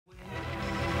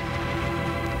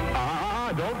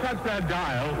don't touch that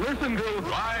dial. Listen to...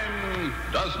 Crime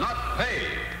does not pay.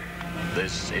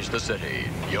 This is the city,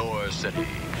 your city.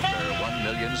 There are 1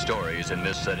 million stories in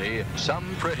this city,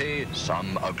 some pretty,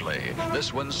 some ugly.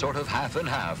 This one's sort of half and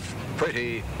half,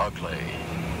 pretty, ugly.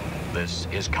 This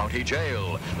is County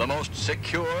Jail, the most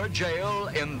secure jail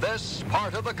in this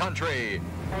part of the country.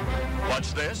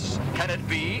 What's this? Can it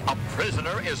be a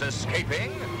prisoner is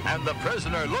escaping? And the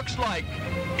prisoner looks like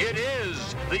it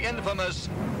is the infamous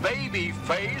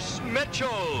Babyface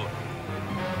Mitchell.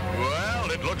 Well,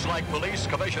 it looks like Police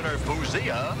Commissioner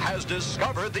PsYcHo has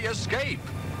discovered the escape.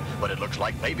 But it looks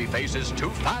like Babyface is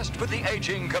too fast for the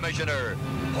aging commissioner.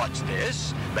 What's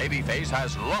this? Babyface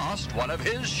has lost one of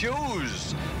his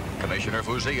shoes. Commissioner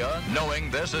PsYcHo,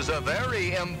 knowing this is a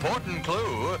very important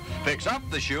clue, picks up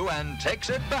the shoe and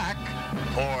takes it back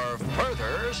for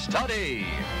further study.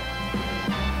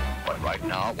 But right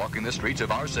now, walking the streets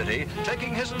of our city,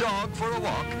 taking his dog for a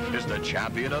walk, is the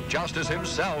champion of justice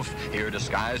himself, here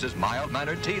disguised as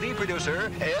mild-mannered TV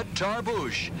producer Ed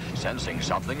Tarbouche. Sensing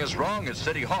something is wrong at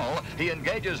City Hall, he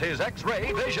engages his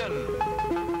X-ray vision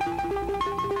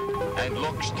and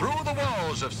looks through the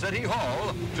walls of City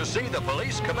Hall to see the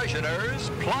police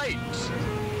commissioner's plight.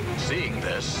 Seeing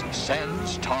this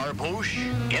sends Tarbouche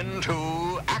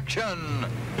into action.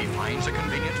 He finds a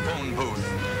convenient phone booth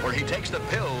where he takes the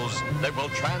pills that will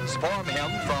transform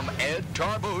him from Ed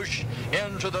Tarbouche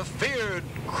into the feared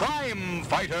crime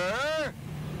fighter,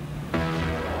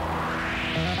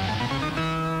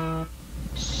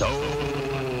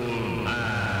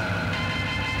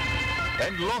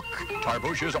 And look,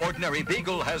 Tarbouche's ordinary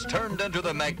beagle has turned into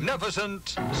the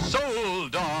magnificent Soul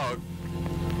Dog.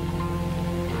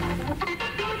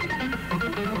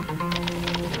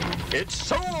 It's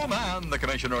Soul Man, the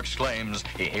commissioner exclaims.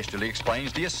 He hastily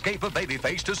explains the escape of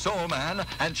Babyface to Soul Man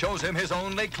and shows him his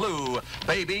only clue,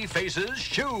 Babyface's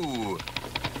shoe.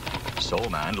 Soul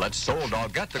Man lets Soul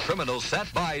Dog get the criminal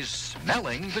scent by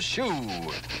smelling the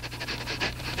shoe.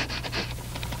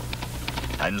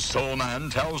 And Soul Man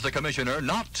tells the commissioner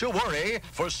not to worry,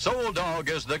 for Soul Dog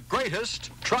is the greatest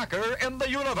tracker in the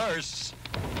universe.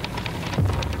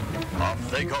 Off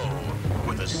they go.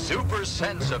 With a super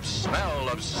sense of smell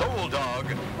of Soul Dog,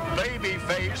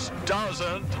 Babyface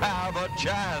doesn't have a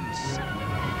chance.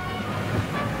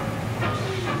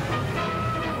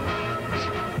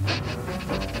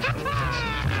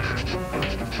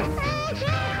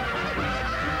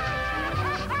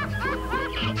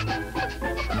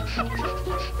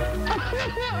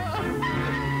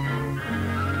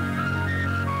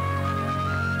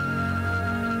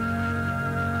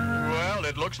 Well,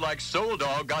 it looks like Soul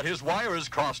Dog got his wires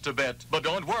crossed a bit. But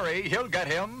don't worry, he'll get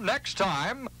him next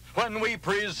time when we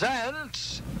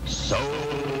present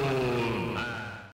Soul